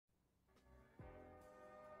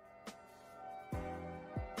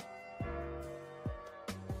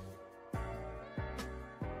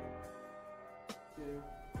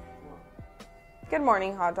Good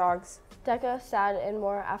morning, hot dogs. DECA, SAD, and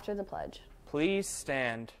more after the pledge. Please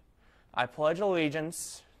stand. I pledge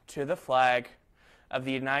allegiance to the flag of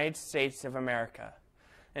the United States of America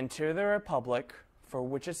and to the republic for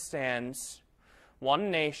which it stands,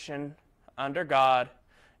 one nation, under God,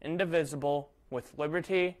 indivisible, with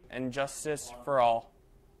liberty and justice for all.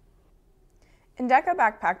 In DECA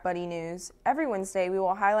Backpack Buddy news, every Wednesday we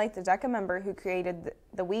will highlight the DECA member who created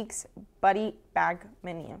the week's Buddy Bag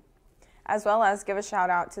menu, as well as give a shout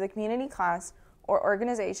out to the community class or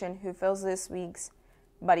organization who fills this week's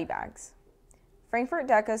Buddy Bags. Frankfort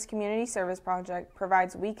DECA's Community Service Project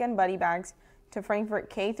provides weekend Buddy Bags to Frankfort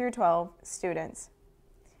K-12 students.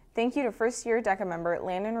 Thank you to first-year DECA member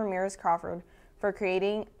Landon Ramirez Crawford for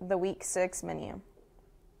creating the Week 6 menu.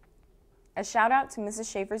 A shout out to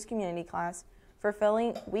Mrs. Schaefer's community class for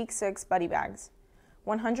filling Week 6 Buddy Bags.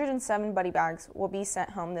 107 Buddy Bags will be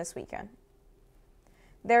sent home this weekend.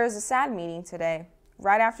 There is a SAD meeting today,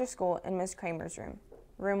 right after school in Ms. Kramer's room,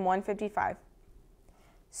 room 155.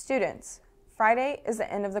 Students, Friday is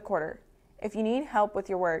the end of the quarter. If you need help with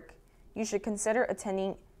your work, you should consider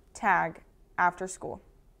attending TAG after school.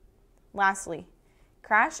 Lastly,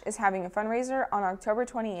 Crash is having a fundraiser on October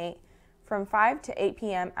 28 from 5 to 8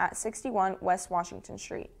 p.m. at 61 West Washington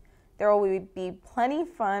Street. There will be plenty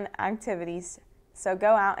fun activities, so go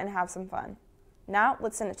out and have some fun. Now,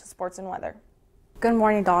 let's send it to sports and weather. Good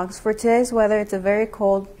morning, dogs. For today's weather, it's very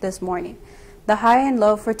cold this morning. The high and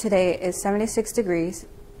low for today is 76 degrees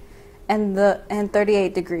and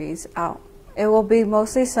 38 degrees out. It will be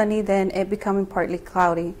mostly sunny, then it becoming partly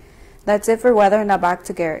cloudy. That's it for weather. Now back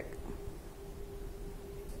to Garrett.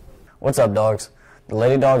 What's up, dogs? The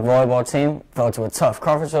Lady Dog volleyball team fell to a tough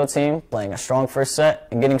Crawfordsville team, playing a strong first set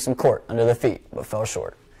and getting some court under their feet, but fell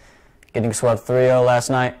short. Getting swept 3-0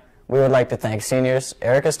 last night, we would like to thank seniors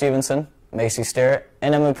Erica Stevenson, Macy Sterrett,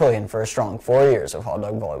 and Emma Pillion for a strong 4 years of hot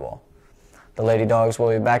dog volleyball. The Lady Dogs will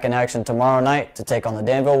be back in action tomorrow night to take on the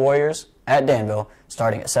Danville Warriors at Danville,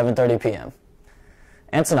 starting at 7:30 p.m.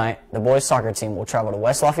 And tonight, the boys soccer team will travel to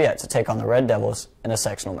West Lafayette to take on the Red Devils in a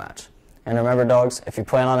sectional match. And remember, dogs, if you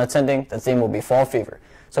plan on attending, the theme will be Fall Fever,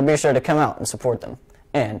 so be sure to come out and support them,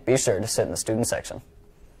 and be sure to sit in the student section.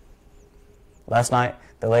 Last night,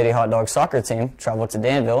 the Lady Hot Dog soccer team traveled to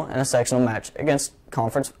Danville in a sectional match against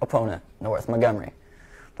conference opponent North Montgomery.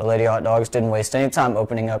 The Lady Hot Dogs didn't waste any time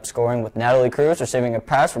opening up scoring, with Natalie Cruz receiving a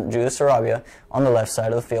pass from Judith Sarabia on the left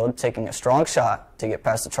side of the field, taking a strong shot to get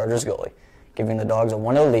past the Chargers goalie, giving the Dogs a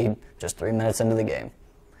 1-0 lead just 3 minutes into the game.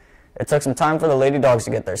 It took some time for the Lady Dogs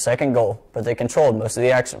to get their second goal, but they controlled most of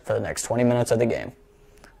the action for the next 20 minutes of the game.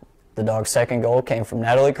 The Dogs' second goal came from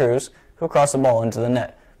Natalie Cruz, who crossed the ball into the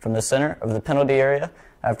net from the center of the penalty area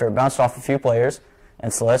after it bounced off a few players,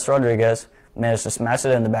 and Celeste Rodriguez managed to smash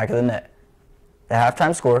it in the back of the net. The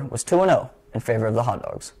halftime score was 2-0 in favor of the Hot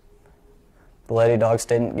Dogs. The Lady Dogs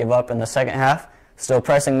didn't give up in the second half, still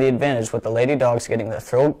pressing the advantage, with the Lady Dogs getting their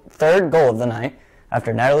third goal of the night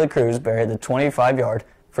after Natalie Cruz buried the 25-yard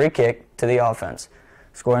free kick to the offense,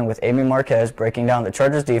 scoring with Amy Marquez breaking down the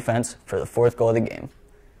Chargers defense for the fourth goal of the game.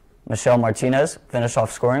 Michelle Martinez finished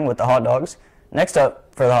off scoring with the Hot Dogs. Next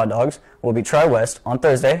up for the Hot Dogs will be Tri-West on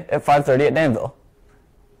Thursday at 5:30 at Danville.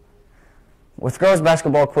 With girls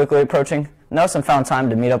basketball quickly approaching, Nelson found time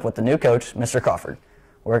to meet up with the new coach, Mr. Crawford.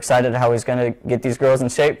 We're excited how he's going to get these girls in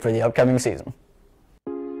shape for the upcoming season.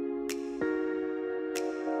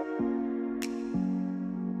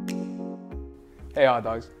 Hey, Hot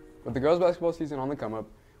Dogs. With the girls' basketball season on the come-up,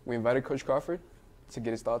 we invited Coach Crawford to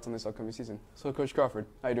get his thoughts on this upcoming season. So, Coach Crawford,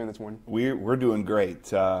 how are you doing this morning? We're doing great.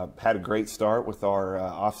 Had a great start with our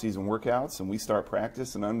off-season workouts, and we start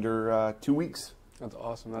practice in under 2 weeks. That's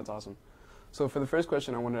awesome. That's awesome. So, for the first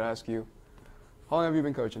question, I wanted to ask you, how long have you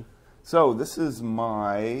been coaching? So, this is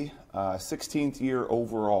my 16th year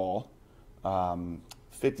overall,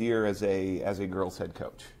 5th year as a girls' head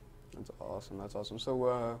coach. That's awesome. That's awesome.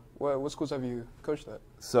 So, what schools have you coached at?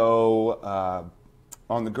 So,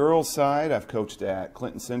 on the girls' side, I've coached at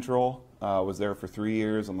Clinton Central. Was there for 3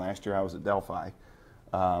 years, and last year I was at Delphi.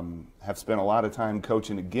 Have spent a lot of time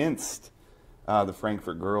coaching against the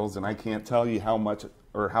Frankfort girls, and I can't tell you how much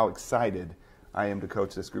or how excited I am to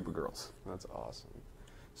coach this group of girls. That's awesome.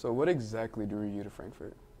 So, what exactly drew you to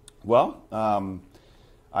Frankfort? Well,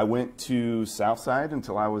 I went to Southside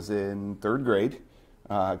until I was in 3rd grade.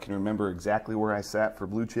 I can remember exactly where I sat for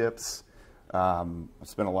Blue Chips. I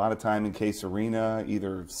spent a lot of time in Case Arena,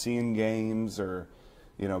 either seeing games or,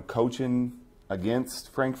 coaching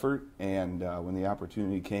against Frankfort. And when the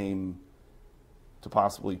opportunity came to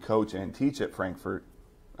possibly coach and teach at Frankfort,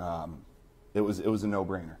 it was a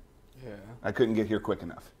no-brainer. Yeah. I couldn't get here quick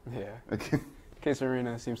enough. Yeah. Case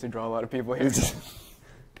Arena seems to draw a lot of people here.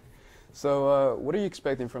 So, what are you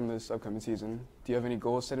expecting from this upcoming season? Do you have any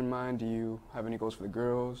goals set in mind? Do you have any goals for the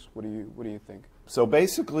girls? What do you think? So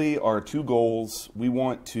basically, our two goals: we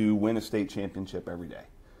want to win a state championship every day.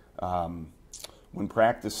 When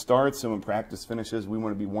practice starts and when practice finishes, we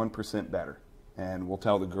want to be 1% better. And we'll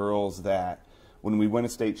tell the girls that when we win a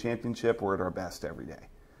state championship, we're at our best every day.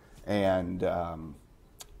 And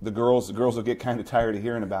the girls will get kind of tired of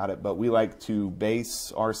hearing about it, but we like to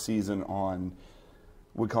base our season on,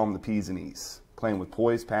 we call them the P's and E's, playing with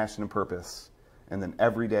poise, passion, and purpose. And then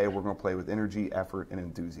every day we're going to play with energy, effort, and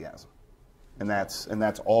enthusiasm. And that's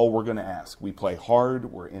all we're going to ask. We play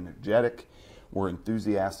hard, we're energetic, we're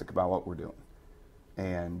enthusiastic about what we're doing.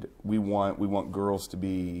 And we want girls to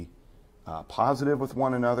be positive with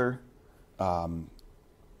one another,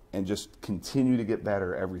 and just continue to get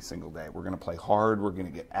better every single day. We're going to play hard, we're going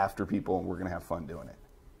to get after people, and we're going to have fun doing it.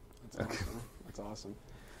 That's awesome. That's awesome.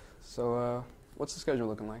 So, what's the schedule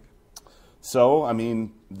looking like? So, I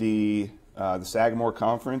mean, the Sagamore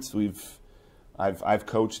Conference, I've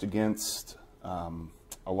coached against a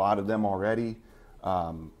lot of them already.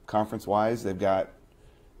 Conference-wise, they've got,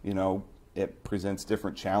 it presents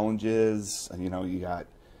different challenges. You got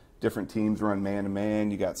different teams run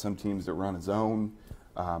man-to-man. You got some teams that run a zone.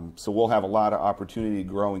 So we'll have a lot of opportunity to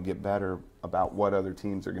grow and get better about what other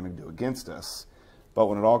teams are going to do against us. But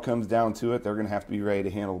when it all comes down to it, they're going to have to be ready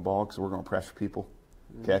to handle the ball because we're going to pressure people.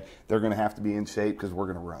 Okay, they're going to have to be in shape because we're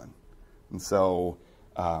going to run. And so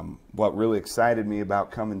what really excited me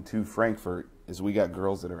about coming to Frankfort is we got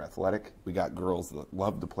girls that are athletic, we got girls that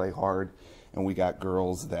love to play hard, and we got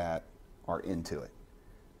girls that are into it.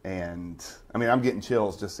 And I mean, I'm getting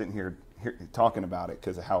chills just sitting here talking about it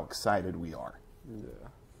because of how excited we are. Yeah,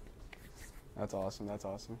 that's awesome. That's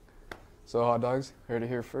awesome. So, Hot Dogs, heard it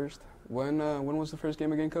here first. When was the first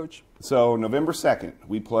game again, Coach? So November 2nd,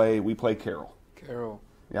 we play Carroll. Carroll.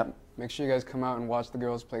 Yep. Make sure you guys come out and watch the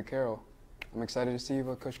girls play Carroll. I'm excited to see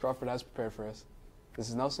what Coach Crawford has prepared for us. This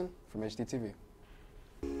is Nelson from Hdtv.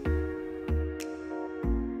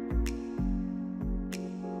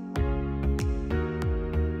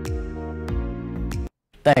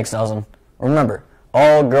 Thanks, Nelson. Remember,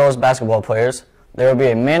 all girls basketball players, there will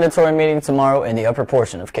be a mandatory meeting tomorrow in the upper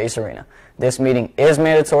portion of Case Arena. This meeting is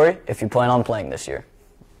mandatory if you plan on playing this year.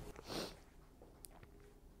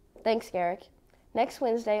 Thanks, Garrick. Next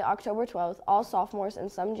Wednesday, October 12th, all sophomores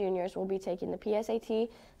and some juniors will be taking the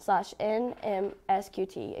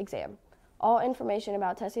PSAT/NMSQT exam. All information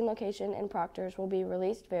about testing location and proctors will be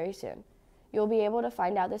released very soon. You'll be able to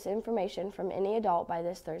find out this information from any adult by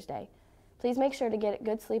this Thursday. Please make sure to get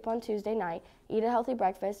good sleep on Tuesday night, eat a healthy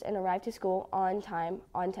breakfast, and arrive to school on time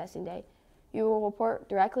on testing day. You will report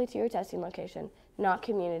directly to your testing location, not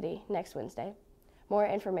community, next Wednesday. More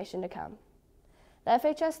information to come. The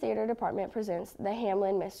FHS Theater Department presents The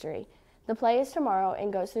Hamlin Mystery. The play is tomorrow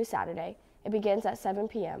and goes through Saturday. It begins at 7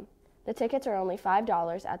 p.m. The tickets are only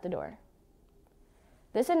 $5 at the door.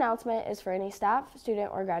 This announcement is for any staff,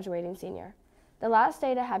 student, or graduating senior. The last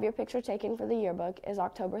day to have your picture taken for the yearbook is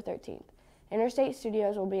October 13th. Interstate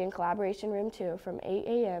Studios will be in Collaboration Room 2 from 8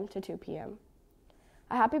 a.m. to 2 p.m.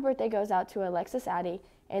 A happy birthday goes out to Alexis Addy,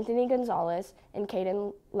 Anthony Gonzalez, and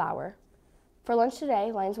Caden Lauer. For lunch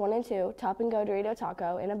today, lines 1 and 2, Top and Go Dorito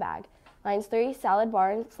Taco in a bag. Lines 3, salad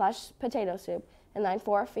bar / potato soup. And line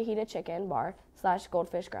 4, fajita chicken bar /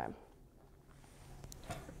 goldfish graham.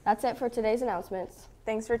 That's it for today's announcements.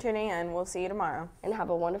 Thanks for tuning in. We'll see you tomorrow. And have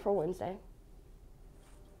a wonderful Wednesday.